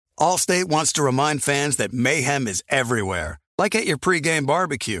Allstate wants to remind fans that mayhem is everywhere, like at your pregame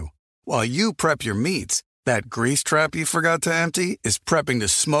barbecue. While you prep your meats, that grease trap you forgot to empty is prepping to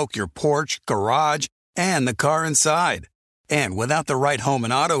smoke your porch, garage, and the car inside. And without the right home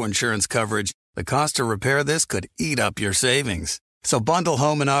and auto insurance coverage, the cost to repair this could eat up your savings. So bundle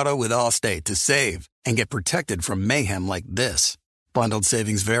home and auto with Allstate to save and get protected from mayhem like this. Bundled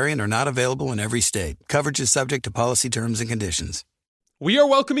savings vary and are not available in every state. Coverage is subject to policy terms and conditions. We are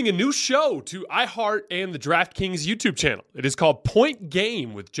welcoming a new show to iHeart and the DraftKings YouTube channel. It is called Point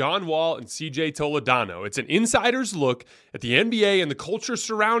Game with John Wall and CJ Toledano. It's an insider's look at the NBA and the culture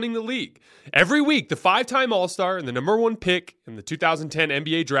surrounding the league. Every week, the five-time All-Star and the number one pick in the 2010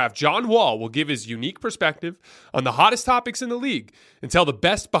 NBA draft, John Wall, will give his unique perspective on the hottest topics in the league and tell the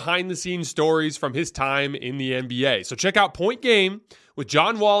best behind-the-scenes stories from his time in the NBA. So check out Point Game with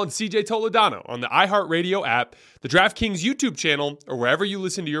John Wall and CJ Toledano on the iHeartRadio app, the DraftKings YouTube channel, or wherever you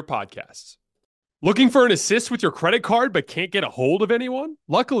listen to your podcasts. Looking for an assist with your credit card but can't get a hold of anyone?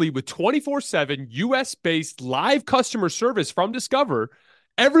 Luckily, with 24/7 US-based live customer service from Discover,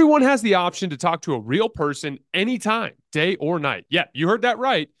 everyone has the option to talk to a real person anytime, day or night. Yeah, you heard that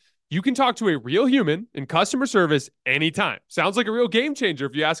right. You can talk to a real human in customer service anytime. Sounds like a real game changer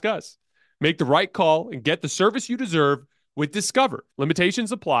if you ask us. Make the right call and get the service you deserve with Discover.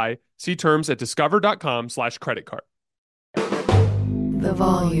 Limitations apply. See terms at discover.com/creditcard. The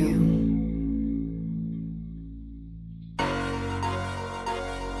volume.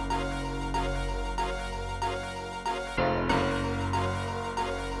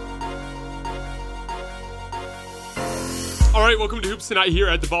 All right, welcome to Hoops Tonight here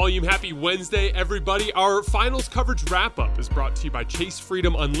at The Volume. Happy Wednesday, everybody. Our finals coverage wrap-up is brought to you by Chase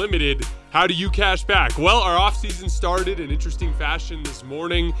Freedom Unlimited. How do you cash back? Well, our offseason started in interesting fashion this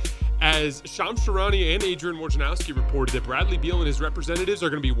morning as Shams Charania and Adrian Wojnarowski reported that Bradley Beal and his representatives are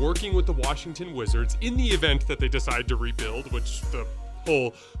going to be working with the Washington Wizards in the event that they decide to rebuild, which the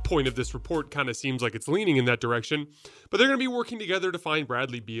whole point of this report kind of seems like it's leaning in that direction. But they're going to be working together to find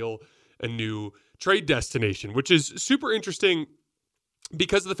Bradley Beal a new trade destination, which is super interesting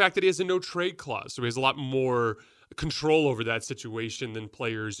because of the fact that he has a no trade clause. So he has a lot more control over that situation than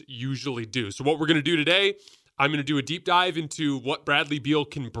players usually do. So what we're going to do today, I'm going to do a deep dive into what Bradley Beal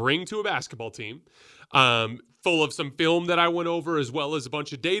can bring to a basketball team, full of some film that I went over as well as a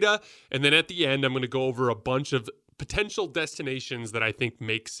bunch of data. And then at the end, I'm going to go over a bunch of potential destinations that I think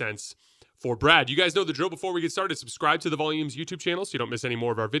make sense for Brad. You guys know the drill. Before we get started, subscribe to the Volume's YouTube channel so you don't miss any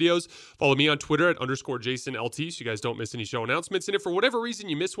more of our videos. Follow me on Twitter at _JasonLT so you guys don't miss any show announcements. And if for whatever reason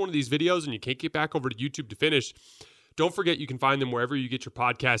you miss one of these videos and you can't get back over to YouTube to finish, don't forget you can find them wherever you get your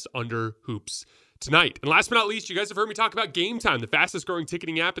podcasts under Hoops Tonight. And last but not least, you guys have heard me talk about Game Time, the fastest growing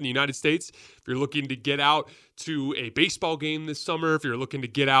ticketing app in the United States. If you're looking to get out to a baseball game this summer, if you're looking to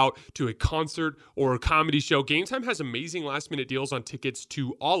get out to a concert or a comedy show, Game Time has amazing last minute deals on tickets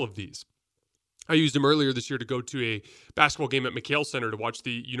to all of these. I used them earlier this year to go to a basketball game at McHale Center to watch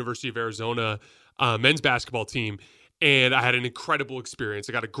the University of Arizona men's basketball team, and I had an incredible experience.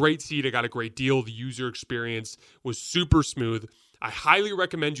 I got a great seat. I got a great deal. The user experience was super smooth. I highly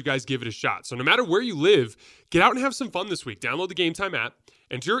recommend you guys give it a shot. So no matter where you live, get out and have some fun this week. Download the Game Time app,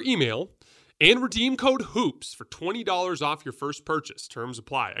 enter your email, and redeem code HOOPS for $20 off your first purchase. Terms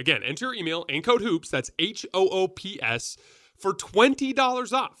apply. Again, enter your email and code HOOPS, that's HOOPS, for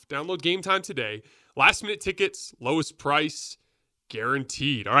 $20 off. Download Game Time today. Last minute tickets, lowest price,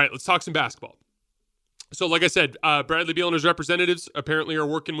 guaranteed. All right, let's talk some basketball. So like I said, Bradley Beal and his representatives apparently are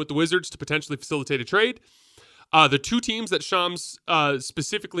working with the Wizards to potentially facilitate a trade. The two teams that Shams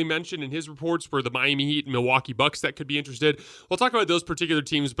specifically mentioned in his reports were the Miami Heat and Milwaukee Bucks that could be interested. We'll talk about those particular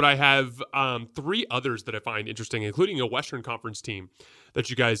teams, but I have three others that I find interesting, including a Western Conference team that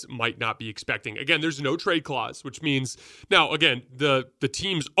you guys might not be expecting. Again, there's no trade clause, which means, now, again, the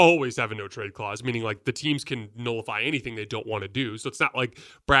teams always have a no trade clause, meaning like the teams can nullify anything they don't want to do. So it's not like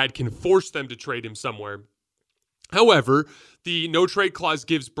Brad can force them to trade him somewhere. However, the no trade clause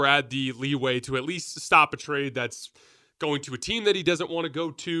gives Brad the leeway to at least stop a trade that's going to a team that he doesn't want to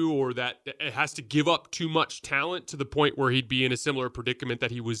go to, or that it has to give up too much talent to the point where he'd be in a similar predicament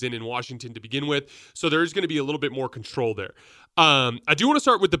that he was in Washington to begin with. So there's going to be a little bit more control there. I do want to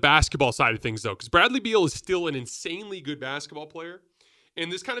start with the basketball side of things, though, because Bradley Beal is still an insanely good basketball player.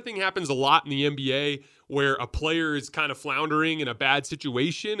 And this kind of thing happens a lot in the NBA where a player is kind of floundering in a bad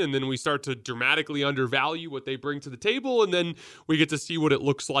situation, and then we start to dramatically undervalue what they bring to the table, and then we get to see what it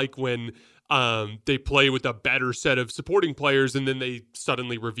looks like when they play with a better set of supporting players, and then they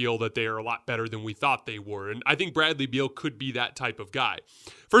suddenly reveal that they are a lot better than we thought they were. And I think Bradley Beal could be that type of guy.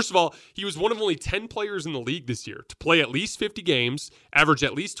 First of all, he was one of only 10 players in the league this year to play at least 50 games, average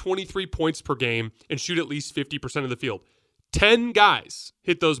at least 23 points per game, and shoot at least 50% of the field. 10 guys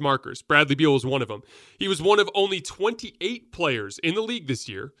hit those markers. Bradley Beal was one of them. He was one of only 28 players in the league this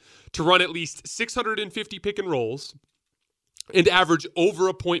year to run at least 650 pick and rolls and average over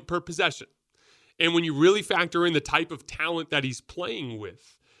a point per possession. And when you really factor in the type of talent that he's playing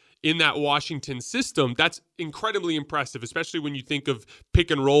with in that Washington system, that's incredibly impressive, especially when you think of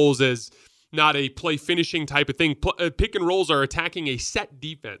pick and rolls as not a play finishing type of thing. Pick and rolls are attacking a set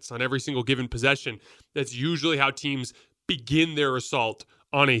defense on every single given possession. That's usually how teams begin their assault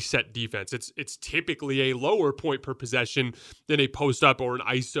on a set defense. It's typically a lower point per possession than a post-up or an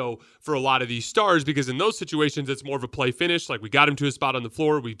ISO for a lot of these stars, because in those situations, it's more of a play finish. Like, we got him to a spot on the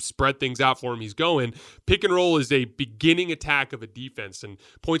floor, we spread things out for him, he's going. Pick and roll is a beginning attack of a defense, and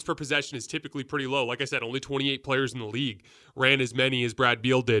points per possession is typically pretty low. Like I said, only 28 players in the league ran as many as Brad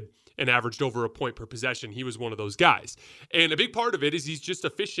Beal did and averaged over a point per possession. He was one of those guys. And a big part of it is he's just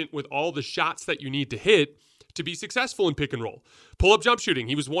efficient with all the shots that you need to hit to be successful in pick and roll. Pull-up jump shooting.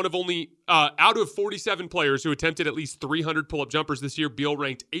 He was one of only, out of 47 players who attempted at least 300 pull-up jumpers this year, Beal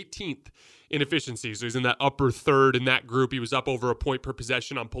ranked 18th in efficiency. So he's in that upper third in that group. He was up over a point per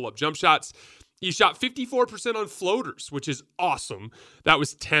possession on pull-up jump shots. He shot 54% on floaters, which is awesome. That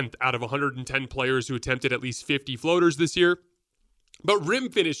was 10th out of 110 players who attempted at least 50 floaters this year. But rim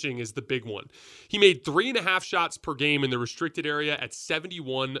finishing is the big one. He made 3.5 shots per game in the restricted area at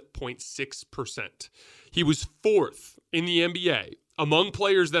 71.6%. He was 4th in the NBA among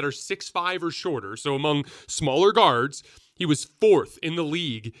players that are 6'5" or shorter. So among smaller guards, he was 4th in the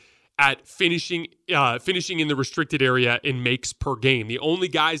league at finishing in the restricted area in makes per game. The only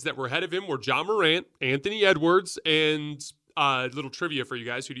guys that were ahead of him were Ja Morant, Anthony Edwards, and a little trivia for you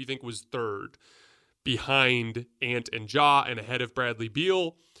guys. Who do you think was third behind Ant and Ja and ahead of Bradley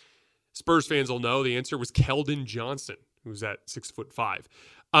Beal? Spurs fans will know the answer was Keldon Johnson, who's at 6'5".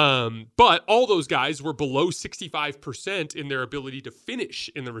 But all those guys were below 65% in their ability to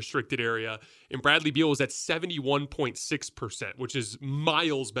finish in the restricted area, and Bradley Beal was at 71.6%, which is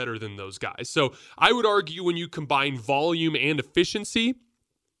miles better than those guys. So I would argue when you combine volume and efficiency,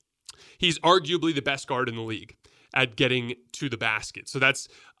 he's arguably the best guard in the league at getting to the basket. So that's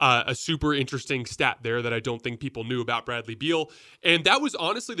a super interesting stat there that I don't think people knew about Bradley Beal. And that was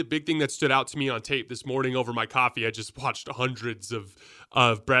honestly the big thing that stood out to me on tape this morning over my coffee. I just watched hundreds of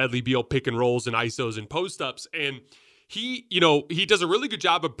Bradley Beal pick and rolls and ISOs and post-ups. And he does a really good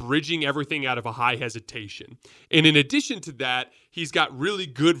job of bridging everything out of a high hesitation. And in addition to that, he's got really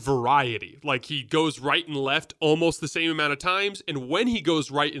good variety. Like, he goes right and left almost the same amount of times. And when he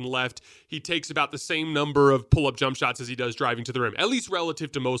goes right and left, he takes about the same number of pull-up jump shots as he does driving to the rim, at least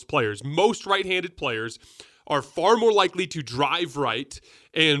relative to most players. Most right-handed players are far more likely to drive right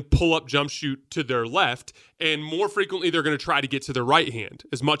and pull up jump shoot to their left, and more frequently they're going to try to get to their right hand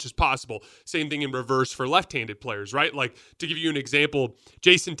as much as possible. Same thing in reverse for left-handed players, right? Like, to give you an example,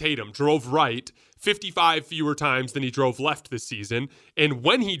 Jason Tatum drove right 55 fewer times than he drove left this season, and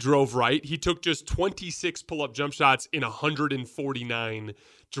when he drove right, he took just 26 pull-up jump shots in 149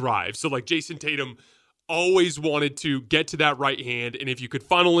 drives. So, like, Jason Tatum always wanted to get to that right hand, and if you could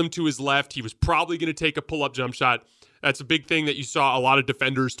funnel him to his left, he was probably going to take a pull-up jump shot. That's a big thing that you saw a lot of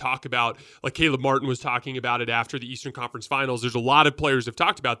defenders talk about. Like, Caleb Martin was talking about it after the Eastern Conference Finals. There's a lot of players have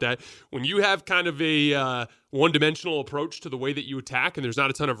talked about that. When you have kind of a one-dimensional approach to the way that you attack and there's not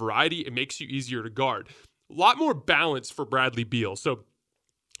a ton of variety, it makes you easier to guard. A lot more balance for Bradley Beal. So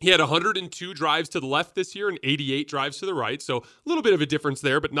he had 102 drives to the left this year and 88 drives to the right. So a little bit of a difference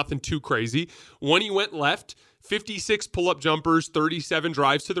there, but nothing too crazy. When he went left, 56 pull-up jumpers, 37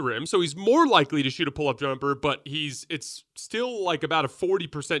 drives to the rim. So he's more likely to shoot a pull-up jumper, but it's still like about a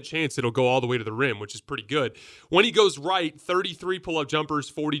 40% chance it'll go all the way to the rim, which is pretty good. When he goes right, 33 pull-up jumpers,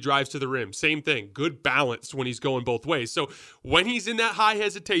 40 drives to the rim. Same thing. Good balance when he's going both ways. So when he's in that high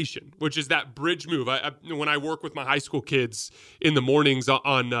hesitation, which is that bridge move, when I work with my high school kids in the mornings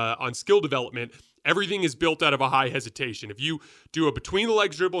on skill development, everything is built out of a high hesitation. If you do a between the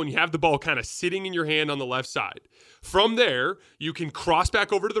legs dribble and you have the ball kind of sitting in your hand on the left side, from there, you can cross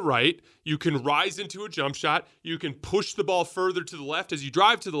back over to the right, you can rise into a jump shot, you can push the ball further to the left. As you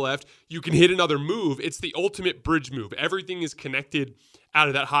drive to the left, you can hit another move. It's the ultimate bridge move. Everything is connected out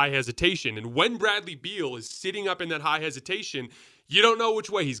of that high hesitation. And when Bradley Beal is sitting up in that high hesitation, You don't know which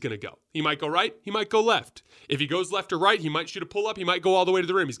way he's going to go. He might go right, he might go left. If he goes left or right, he might shoot a pull-up, he might go all the way to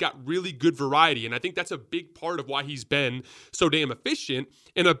the rim. He's got really good variety, and I think that's a big part of why he's been so damn efficient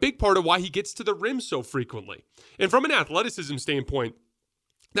and a big part of why he gets to the rim so frequently. And from an athleticism standpoint,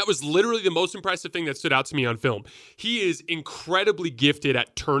 that was literally the most impressive thing that stood out to me on film. He is incredibly gifted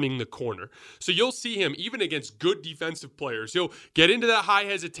at turning the corner. So you'll see him, even against good defensive players, he'll get into that high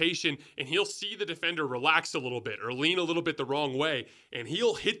hesitation and he'll see the defender relax a little bit or lean a little bit the wrong way, and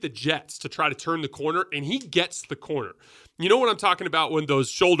he'll hit the jets to try to turn the corner, and he gets the corner. You know what I'm talking about when those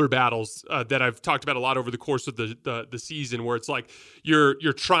shoulder battles that I've talked about a lot over the course of the season, where it's like you're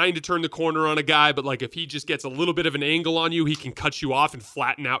trying to turn the corner on a guy, but like if he just gets a little bit of an angle on you, he can cut you off and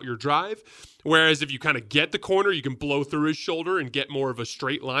flatten out your drive. Whereas if you kind of get the corner, you can blow through his shoulder and get more of a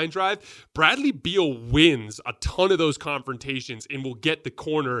straight line drive. Bradley Beal wins a ton of those confrontations and will get the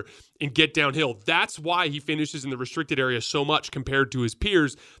corner and get downhill. That's why he finishes in the restricted area so much compared to his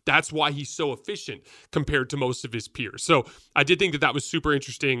peers. That's why he's so efficient compared to most of his peers. So I did think that was super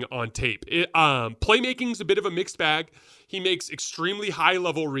interesting on tape. Playmaking's a bit of a mixed bag. He makes extremely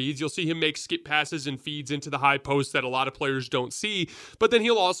high-level reads. You'll see him make skip passes and feeds into the high post that a lot of players don't see, but then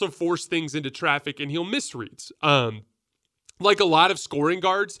he'll also force things into traffic and he'll miss reads. Like a lot of scoring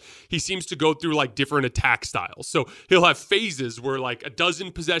guards, he seems to go through like different attack styles. So he'll have phases where like a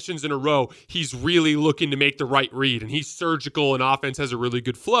dozen possessions in a row, he's really looking to make the right read and he's surgical and offense has a really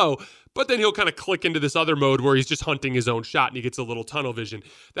good flow. But then he'll kind of click into this other mode where he's just hunting his own shot and he gets a little tunnel vision.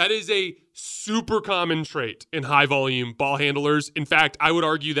 That is a super common trait in high volume ball handlers. In fact, I would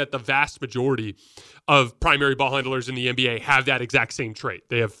argue that the vast majority of primary ball handlers in the NBA have that exact same trait.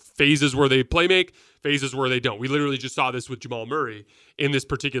 They have phases where they play make, phases where they don't. We literally just saw this with Jamal Murray in this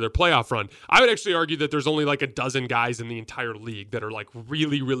particular playoff run. I would actually argue that there's only like a dozen guys in the entire league that are like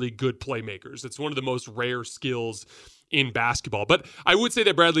really, really good playmakers. It's one of the most rare skills in basketball. But I would say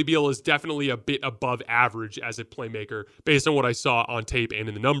that Bradley Beal is definitely a bit above average as a playmaker based on what I saw on tape and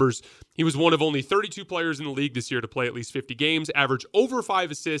in the numbers. He was one of only 32 players in the league this year to play at least 50 games, average over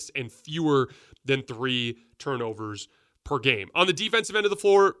 5 assists and fewer than 3 turnovers per game. On the defensive end of the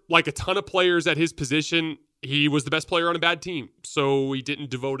floor, like a ton of players at his position, he was the best player on a bad team. So he didn't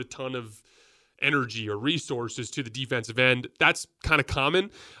devote a ton of energy or resources to the defensive end. That's kind of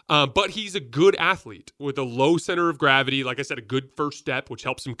common, but he's a good athlete with a low center of gravity. Like I said, a good first step, which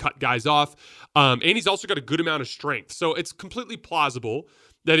helps him cut guys off. And he's also got a good amount of strength. So it's completely plausible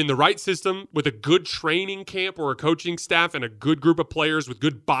that in the right system, with a good training camp or a coaching staff and a good group of players with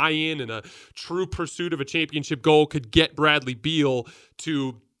good buy-in and a true pursuit of a championship goal, could get Bradley Beal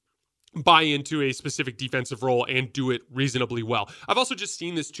to buy into a specific defensive role and do it reasonably well. I've also just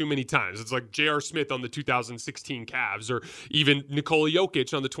seen this too many times. It's like J.R. Smith on the 2016 Cavs or even Nikola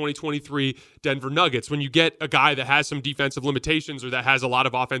Jokic on the 2023 Denver Nuggets. When you get a guy that has some defensive limitations or that has a lot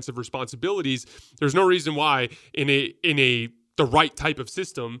of offensive responsibilities, there's no reason why in the right type of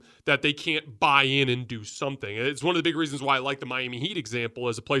system that they can't buy in and do something. It's one of the big reasons why I like the Miami Heat example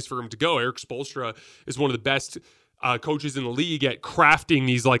as a place for him to go. Eric Spoelstra is one of the best coaches in the league at crafting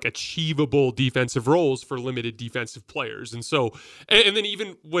these like achievable defensive roles for limited defensive players. And so, and then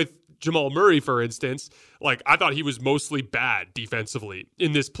even with Jamal Murray, for instance, like I thought he was mostly bad defensively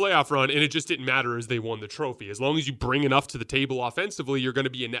in this playoff run, and it just didn't matter as they won the trophy. As long as you bring enough to the table offensively, you're going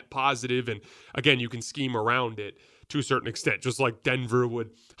to be a net positive. And again, you can scheme around it to a certain extent, just like Denver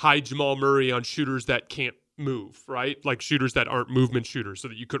would hide Jamal Murray on shooters that can't move, right? Like shooters that aren't movement shooters so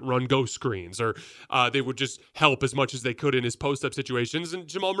that you couldn't run ghost screens, or they would just help as much as they could in his post-up situations. And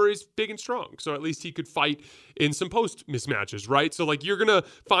Jamal Murray's big and strong, so at least he could fight in some post mismatches, right? So like you're going to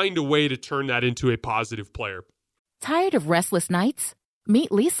find a way to turn that into a positive player. Tired of restless nights?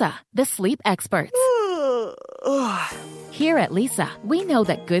 Meet Lisa, the sleep experts. Here at Lisa, we know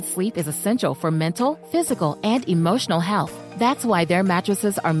that good sleep is essential for mental, physical, and emotional health. That's why their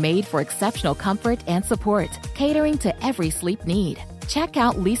mattresses are made for exceptional comfort and support, catering to every sleep need. Check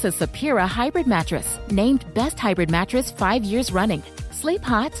out Lisa's Sapira Hybrid Mattress, named Best Hybrid Mattress 5 years running. Sleep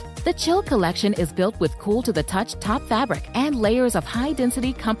hot? The Chill Collection is built with cool-to-the-touch top fabric and layers of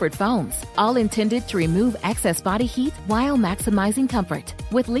high-density comfort foams, all intended to remove excess body heat while maximizing comfort.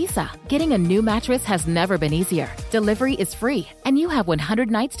 With Lisa, getting a new mattress has never been easier. Delivery is free, and you have 100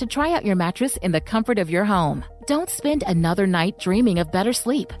 nights to try out your mattress in the comfort of your home. Don't spend another night dreaming of better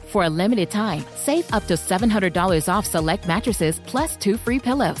sleep. For a limited time, save up to $700 off select mattresses plus 2 free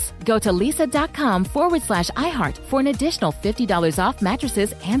pillows. Go to lisa.com/iHeart for an additional $50 off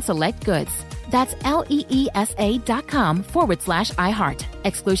mattresses and select goods. That's LEESA.com/iHeart.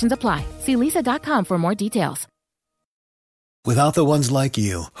 Exclusions apply. See lisa.com for more details. Without the ones like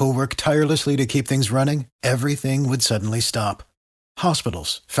you, who work tirelessly to keep things running, everything would suddenly stop.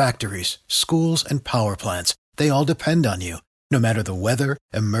 Hospitals, factories, schools, and power plants, they all depend on you. No matter the weather,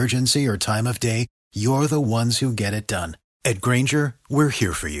 emergency, or time of day, you're the ones who get it done. At Grainger, we're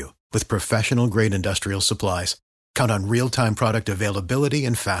here for you with professional-grade industrial supplies. Count on real-time product availability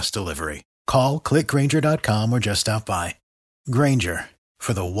and fast delivery. Call, click Grainger.com, or just stop by. Grainger,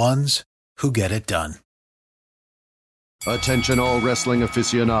 for the ones who get it done. Attention all wrestling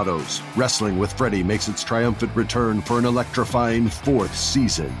aficionados. Wrestling with Freddie makes its triumphant return for an electrifying 4th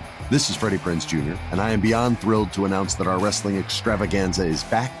season. This is Freddie Prinze Jr., and I am beyond thrilled to announce that our wrestling extravaganza is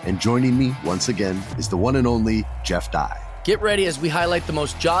back, and joining me once again is the one and only Jeff Dye. Get ready as we highlight the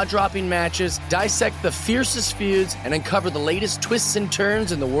most jaw-dropping matches, dissect the fiercest feuds, and uncover the latest twists and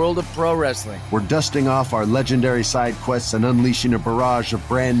turns in the world of pro wrestling. We're dusting off our legendary side quests and unleashing a barrage of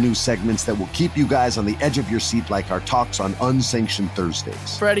brand new segments that will keep you guys on the edge of your seat like our talks on Unsanctioned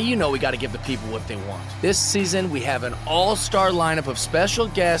Thursdays. Freddie, you know we got to give the people what they want. This season, we have an all-star lineup of special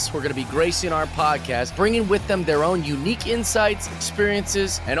guests who are going to be gracing our podcast, bringing with them their own unique insights,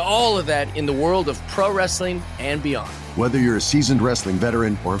 experiences, and all of that in the world of pro wrestling and beyond. Whether you're a seasoned wrestling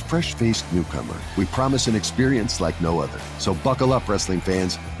veteran or a fresh-faced newcomer, we promise an experience like no other. So buckle up, wrestling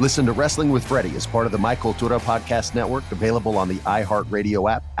fans. Listen to Wrestling with Freddie as part of the My Cultura Podcast Network, available on the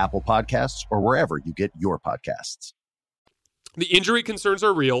iHeartRadio app, Apple Podcasts, or wherever you get your podcasts. The injury concerns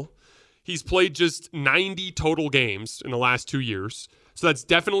are real. He's played just 90 total games in the last 2 years, so that's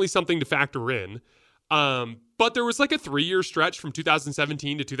definitely something to factor in. But there was like a 3-year stretch from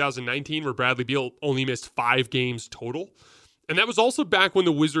 2017 to 2019 where Bradley Beal only missed 5 games total. And that was also back when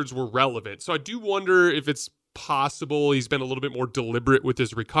the Wizards were relevant. So I do wonder if it's possible he's been a little bit more deliberate with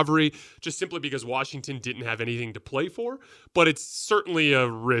his recovery, just simply because Washington didn't have anything to play for. But it's certainly a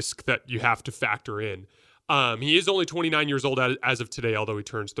risk that you have to factor in. He is only 29 years old as of today, although he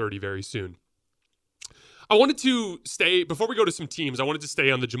turns 30 very soon. I wanted to stay, before we go to some teams, I wanted to stay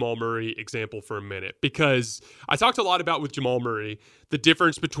on the Jamal Murray example for a minute, because I talked a lot about with Jamal Murray, the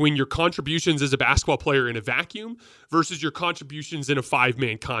difference between your contributions as a basketball player in a vacuum versus your contributions in a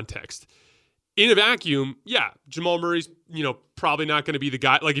 5-man context. In a vacuum, yeah, Jamal Murray's, probably not going to be the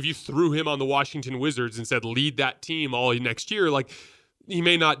guy. Like if you threw him on the Washington Wizards and said, lead that team all next year, like he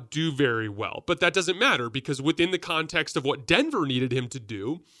may not do very well, but that doesn't matter because within the context of what Denver needed him to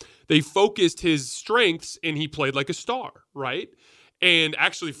do, they focused his strengths and he played like a star, right? And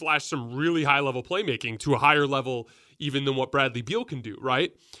actually flashed some really high-level playmaking to a higher level even than what Bradley Beal can do,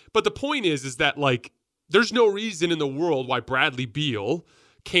 right? But the point is that, like, there's no reason in the world why Bradley Beal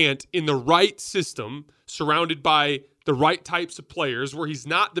can't, in the right system, surrounded by the right types of players, where he's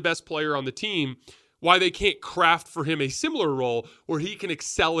not the best player on the team, why they can't craft for him a similar role where he can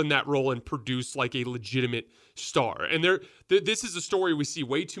excel in that role and produce like a legitimate star. And this is a story we see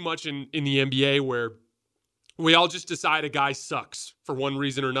way too much in the NBA, where we all just decide a guy sucks for one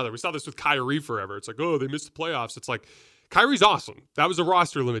reason or another. We saw this with Kyrie forever. It's like, oh, they missed the playoffs. It's like, Kyrie's awesome. That was a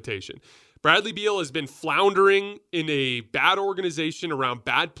roster limitation. Bradley Beal has been floundering in a bad organization around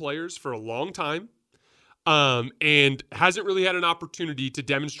bad players for a long time. And hasn't really had an opportunity to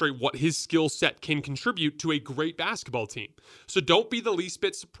demonstrate what his skill set can contribute to a great basketball team. So don't be the least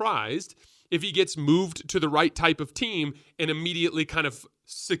bit surprised if he gets moved to the right type of team and immediately kind of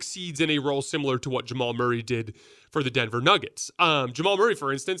succeeds in a role similar to what Jamal Murray did for the Denver Nuggets. Jamal Murray,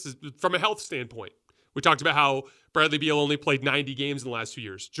 for instance, is from a health standpoint. We talked about how Bradley Beal only played 90 games in the last 2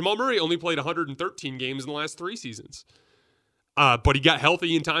 years. Jamal Murray only played 113 games in the last 3 seasons. But he got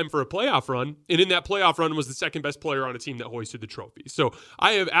healthy in time for a playoff run, and in that playoff run was the second best player on a team that hoisted the trophy. So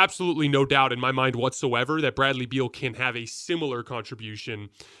I have absolutely no doubt in my mind whatsoever that Bradley Beal can have a similar contribution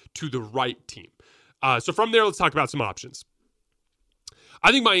to the right team. So from there, let's talk about some options.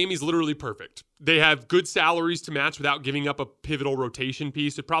 I think Miami's literally perfect. They have good salaries to match without giving up a pivotal rotation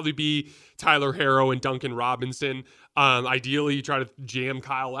piece. It'd probably be Tyler Harrow and Duncan Robinson. Ideally, you try to jam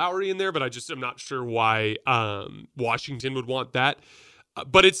Kyle Lowry in there, but I just am not sure why Washington would want that.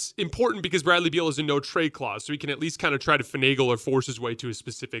 But it's important because Bradley Beal is in no trade clause, so he can at least kind of try to finagle or force his way to a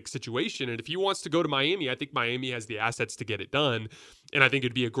specific situation. And if he wants to go to Miami, I think Miami has the assets to get it done. And I think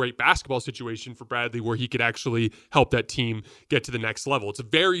it'd be a great basketball situation for Bradley where he could actually help that team get to the next level. It's a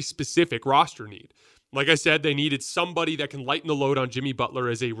very specific roster need. Like I said, they needed somebody that can lighten the load on Jimmy Butler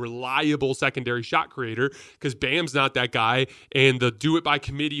as a reliable secondary shot creator, because Bam's not that guy, and the do it by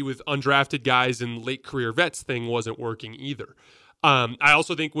committee with undrafted guys and late career vets thing wasn't working either. I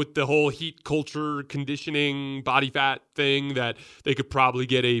also think with the whole heat culture, conditioning, body fat thing, that they could probably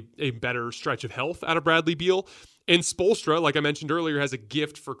get a better stretch of health out of Bradley Beal. And Spoelstra, like I mentioned earlier, has a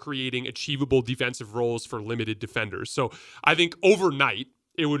gift for creating achievable defensive roles for limited defenders. So I think overnight,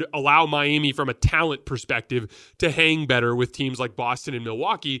 it would allow Miami from a talent perspective to hang better with teams like Boston and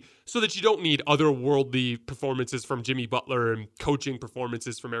Milwaukee so that you don't need otherworldly performances from Jimmy Butler and coaching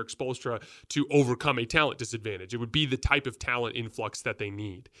performances from Eric Spoelstra to overcome a talent disadvantage. It would be the type of talent influx that they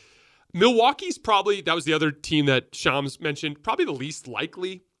need. Milwaukee's probably, that was the other team that Shams mentioned, probably the least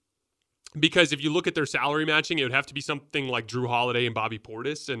likely, because if you look at their salary matching, it would have to be something like Drew Holiday and Bobby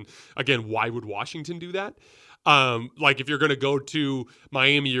Portis. And again, why would Washington do that? Like if you're going to go to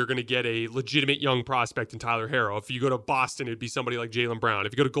Miami, you're going to get a legitimate young prospect in Tyler Herro. If you go to Boston, it'd be somebody like Jaylen Brown.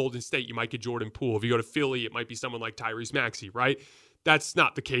 If you go to Golden State, you might get Jordan Poole. If you go to Philly, it might be someone like Tyrese Maxey, right? That's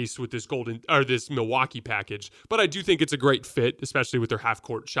not the case with this Milwaukee package, but I do think it's a great fit, especially with their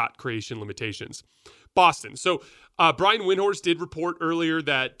half-court shot creation limitations. Boston. So Brian Windhorst did report earlier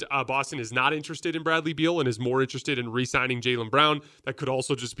that Boston is not interested in Bradley Beal and is more interested in re-signing Jaylen Brown. That could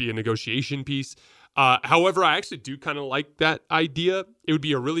also just be a negotiation piece. However, I actually do kind of like that idea. It would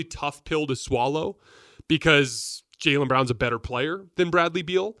be a really tough pill to swallow because Jaylen Brown's a better player than Bradley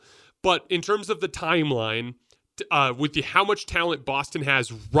Beal. But in terms of the timeline, with how much talent Boston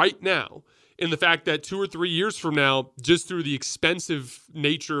has right now, and the fact that 2 or 3 years from now, just through the expensive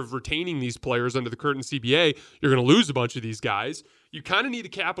nature of retaining these players under the current CBA, you're going to lose a bunch of these guys. You kind of need to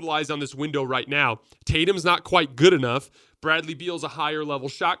capitalize on this window right now. Tatum's not quite good enough. Bradley Beal's a higher level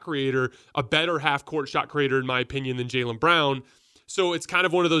shot creator, a better half-court shot creator, in my opinion, than Jaylen Brown. So it's kind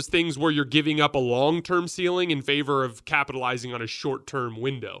of one of those things where you're giving up a long-term ceiling in favor of capitalizing on a short-term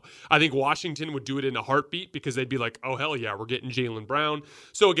window. I think Washington would do it in a heartbeat because they'd be like, oh, hell yeah, we're getting Jaylen Brown.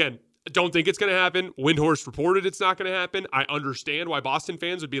 So again, don't think it's going to happen. Windhorst reported it's not going to happen. I understand why Boston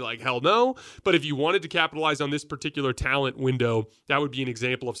fans would be like, hell no. But if you wanted to capitalize on this particular talent window, that would be an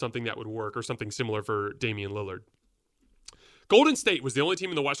example of something that would work, or something similar for Damian Lillard. Golden State was the only team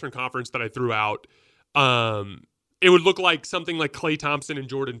in the Western Conference that I threw out. It would look like something like Klay Thompson and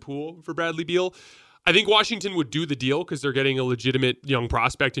Jordan Poole for Bradley Beal. I think Washington would do the deal because they're getting a legitimate young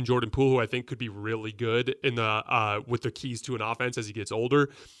prospect in Jordan Poole, who I think could be really good in the with the keys to an offense as he gets older.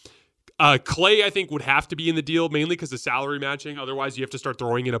 Klay, I think, would have to be in the deal, mainly because of salary matching. Otherwise, you have to start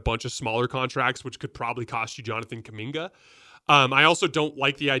throwing in a bunch of smaller contracts, which could probably cost you Jonathan Kuminga. I also don't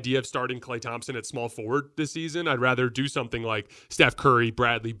like the idea of starting Klay Thompson at small forward this season. I'd rather do something like Steph Curry,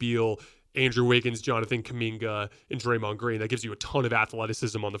 Bradley Beal, Andrew Wiggins, Jonathan Kuminga, and Draymond Green. That gives you a ton of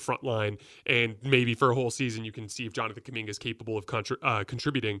athleticism on the front line, and maybe for a whole season you can see if Jonathan Kuminga is capable of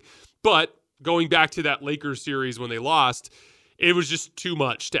contributing. But going back to that Lakers series when they lost, it was just too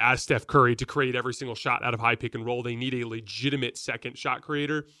much to ask Steph Curry to create every single shot out of high pick and roll. They need a legitimate second shot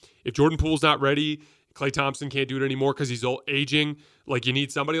creator. If Jordan Poole's not ready, Klay Thompson can't do it anymore because he's aging. Like, you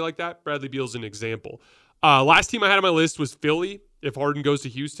need somebody like that. Bradley Beal's an example. Last team I had on my list was Philly. If Harden goes to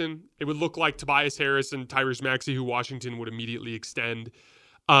Houston, it would look like Tobias Harris and Tyrese Maxey, who Washington would immediately extend.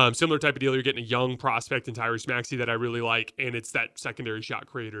 Similar type of deal. You're getting a young prospect in Tyrese Maxey that I really like, and it's that secondary shot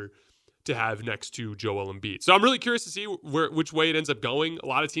creator to have next to Joel Embiid. So I'm really curious to see which way it ends up going. A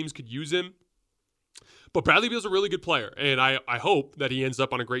lot of teams could use him. But Bradley Beal's a really good player, and I hope that he ends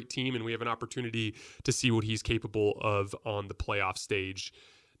up on a great team and we have an opportunity to see what he's capable of on the playoff stage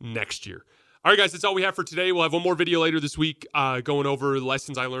next year. All right, guys, that's all we have for today. We'll have one more video later this week going over the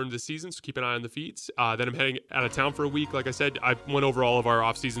lessons I learned this season, so keep an eye on the feeds. Then I'm heading out of town for a week. Like I said, I went over all of our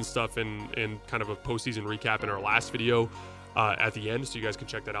offseason stuff and kind of a postseason recap in our last video at the end, so you guys can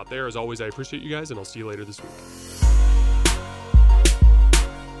check that out there. As always, I appreciate you guys, and I'll see you later this week.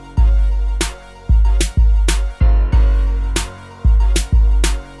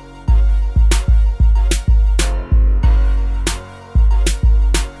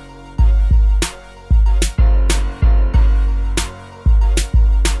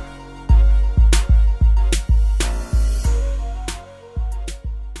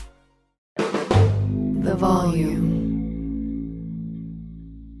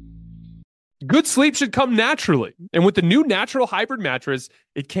 Good sleep should come naturally, and with the new Natural Hybrid mattress,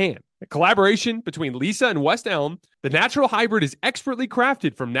 it can. A collaboration between Lisa and West Elm, the Natural Hybrid is expertly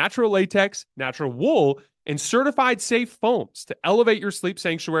crafted from natural latex, natural wool, and certified safe foams to elevate your sleep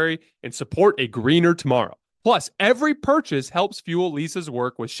sanctuary and support a greener tomorrow. Plus, every purchase helps fuel Lisa's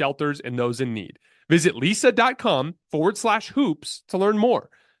work with shelters and those in need. Visit lisa.com/hoops to learn more.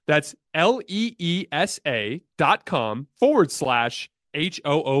 That's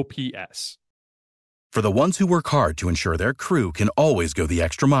LEESA.com/HOOPS. For the ones who work hard to ensure their crew can always go the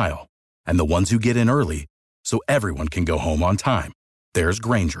extra mile, and the ones who get in early so everyone can go home on time, there's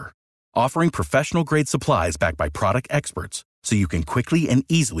Grainger, offering professional-grade supplies backed by product experts so you can quickly and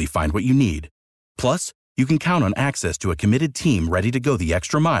easily find what you need. Plus, you can count on access to a committed team ready to go the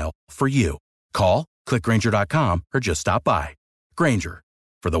extra mile for you. Call, click Grainger.com, or just stop by. Grainger,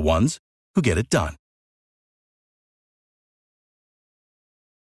 for the ones who get it done.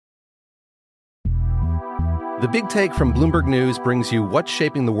 The Big Take from Bloomberg News brings you what's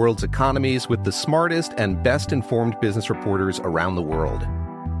shaping the world's economies with the smartest and best-informed business reporters around the world.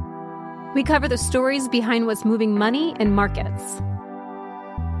 We cover the stories behind what's moving money and markets,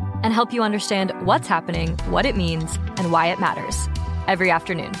 and help you understand what's happening, what it means, and why it matters every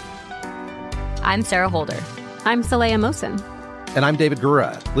afternoon. I'm Sarah Holder. I'm Saleha Mohsin. And I'm David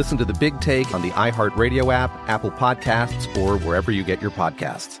Gura. Listen to The Big Take on the iHeartRadio app, Apple Podcasts, or wherever you get your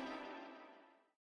podcasts.